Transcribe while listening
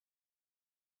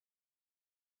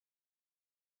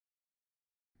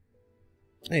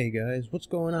Hey guys, what's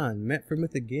going on? Matt from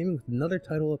Mythiic Gaming with another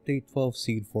title update 12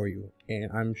 seed for you.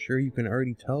 And I'm sure you can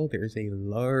already tell there's a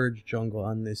large jungle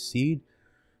on this seed,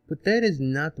 but that is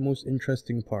not the most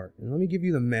interesting part. And let me give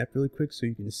you the map really quick so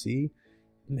you can see.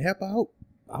 Map out,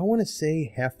 I want to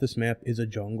say half this map is a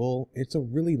jungle. It's a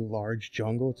really large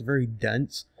jungle, it's very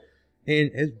dense. And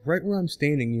as right where I'm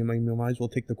standing, you might as well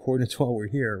take the coordinates while we're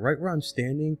here. Right where I'm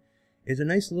standing is a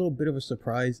nice little bit of a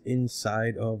surprise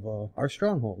inside of our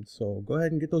stronghold. So go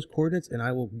ahead and get those coordinates and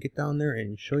I will get down there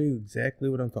and show you exactly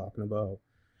what I'm talking about.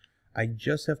 I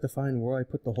just have to find where I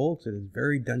put the hole because it is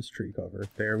very dense tree cover.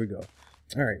 There we go.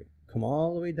 Alright, come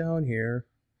all the way down here.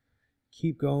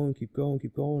 Keep going, keep going,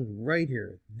 keep going. Right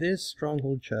here. This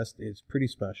stronghold chest is pretty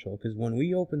special because when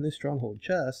we open this stronghold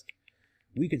chest,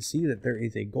 we could see that there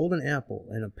is a golden apple,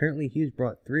 and apparently he's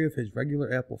brought 3 of his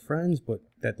regular apple friends, but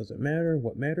that doesn't matter.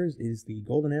 What matters is the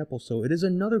golden apple, so it is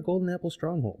another golden apple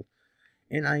stronghold.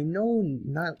 And I know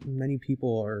not many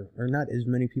people are, or not as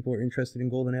many people are interested in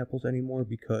golden apples anymore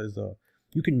because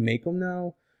you can make them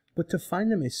now, but to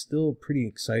find them is still pretty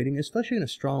exciting, especially in a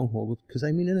stronghold, because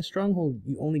I mean in a stronghold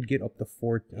you only get up to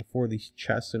 4 of these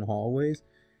chests and hallways,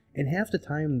 and half the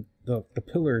time the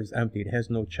pillar is empty, it has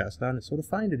no chest on it, so to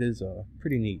find it is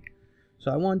pretty neat.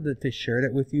 So I wanted to share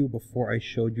that with you before I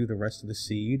showed you the rest of the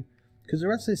seed, because the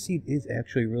rest of the seed is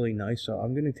actually really nice. So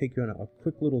I'm going to take you on a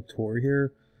quick little tour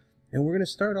here, and we're going to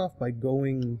start off by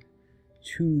going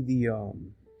to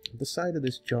the side of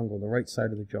this jungle, the right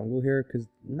side of the jungle here, because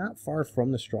not far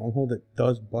from the stronghold it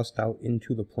does bust out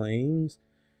into the plains.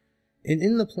 And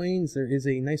in the plains, there is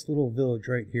a nice little village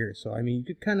right here. So, I mean, you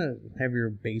could kind of have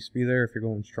your base be there if you're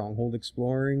going stronghold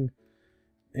exploring.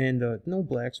 And no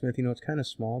blacksmith, you know, it's kind of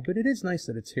small, but it is nice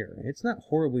that it's here. It's not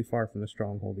horribly far from the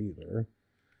stronghold either.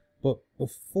 But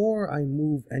before I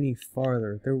move any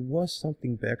farther, there was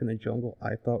something back in the jungle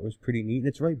I thought was pretty neat. And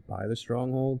it's right by the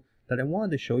stronghold that I wanted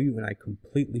to show you and I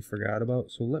completely forgot about.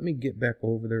 So let me get back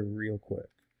over there real quick.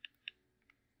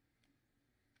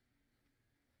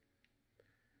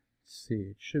 See,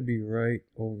 it should be right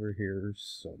over here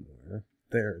somewhere.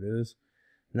 There it is.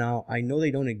 Now, I know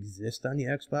they don't exist on the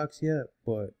Xbox yet,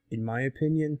 but in my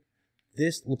opinion,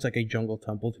 this looks like a jungle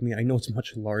temple to me. I know it's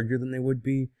much larger than they would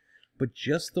be, but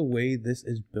just the way this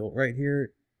is built right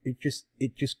here, it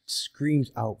just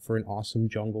screams out for an awesome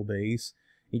jungle base.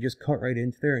 You just cut right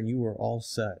into there and you are all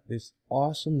set. This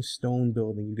awesome stone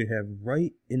building you could have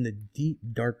right in the deep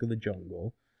dark of the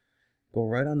jungle. Go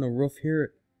right on the roof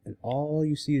here, and all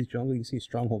you see is jungle. You can see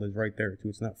Stronghold is right there too,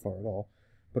 it's not far at all.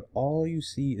 But all you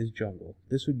see is jungle.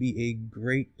 This would be a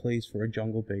great place for a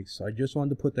jungle base. So I just wanted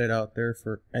to put that out there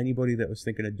for anybody that was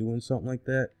thinking of doing something like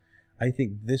that. I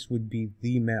think this would be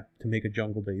the map to make a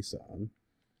jungle base on.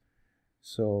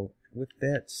 So with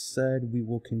that said, we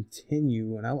will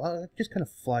continue, and I'll just kind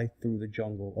of fly through the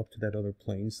jungle up to that other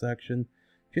plain section,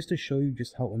 just to show you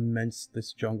just how immense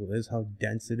this jungle is, how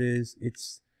dense it is.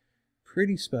 It's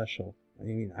pretty special. I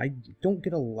mean, I don't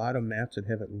get a lot of maps that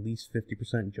have at least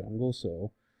 50% jungle,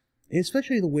 so... And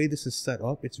especially the way this is set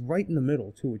up, it's right in the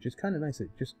middle too, which is kind of nice.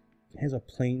 It just has a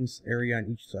plains area on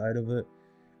each side of it.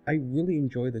 I really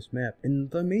enjoy this map,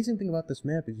 and the amazing thing about this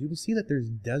map is you can see that there's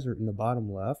desert in the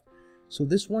bottom left. So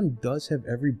this one does have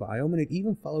every biome, and it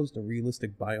even follows the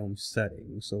realistic biome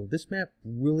setting. So this map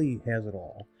really has it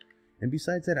all. And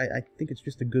besides that, I think it's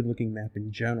just a good looking map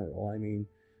in general. I mean,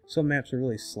 some maps are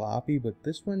really sloppy, but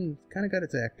this one kind of got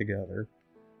its act together.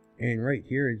 And right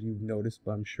here, as you've noticed,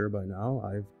 I'm sure by now,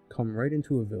 I've come right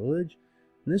into a village.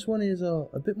 And this one is a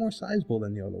bit more sizable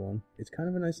than the other one. It's kind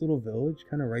of a nice little village,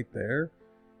 kind of right there.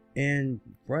 And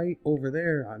right over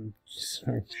there, I'm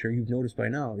sure you've noticed by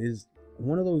now, is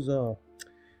one of those, what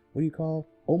do you call,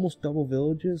 almost double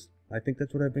villages? I think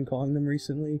that's what I've been calling them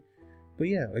recently. But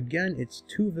yeah, again, it's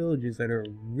 2 villages that are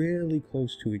really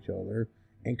close to each other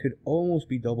and could almost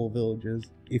be double villages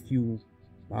if you,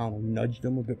 I don't know, nudge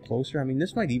them a bit closer. I mean,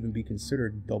 this might even be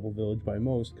considered double village by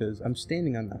most, because I'm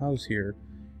standing on the house here,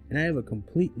 and I have a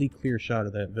completely clear shot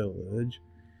of that village.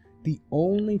 The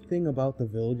only thing about the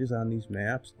villages on these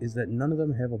maps is that none of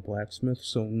them have a blacksmith,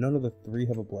 so none of the 3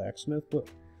 have a blacksmith, but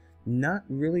not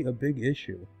really a big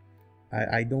issue.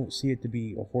 I don't see it to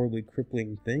be a horribly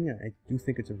crippling thing. I do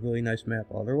think it's a really nice map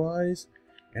otherwise,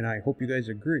 and I hope you guys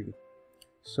agree.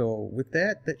 So with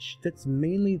that, that's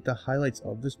mainly the highlights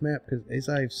of this map, because as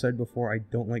I've said before, I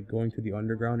don't like going to the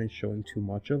underground and showing too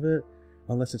much of it,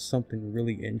 unless it's something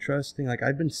really interesting. Like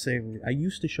I've been saying, I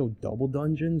used to show double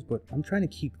dungeons, but I'm trying to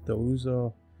keep those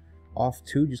off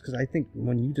too, just because I think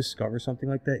when you discover something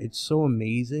like that, it's so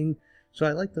amazing. So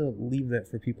I like to leave that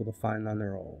for people to find on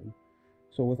their own.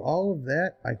 So with all of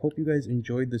that, I hope you guys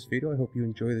enjoyed this video. I hope you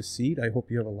enjoy the seed. I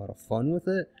hope you have a lot of fun with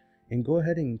it. And go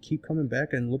ahead and keep coming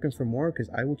back and looking for more, because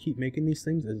I will keep making these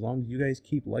things as long as you guys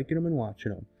keep liking them and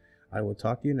watching them. I will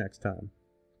talk to you next time.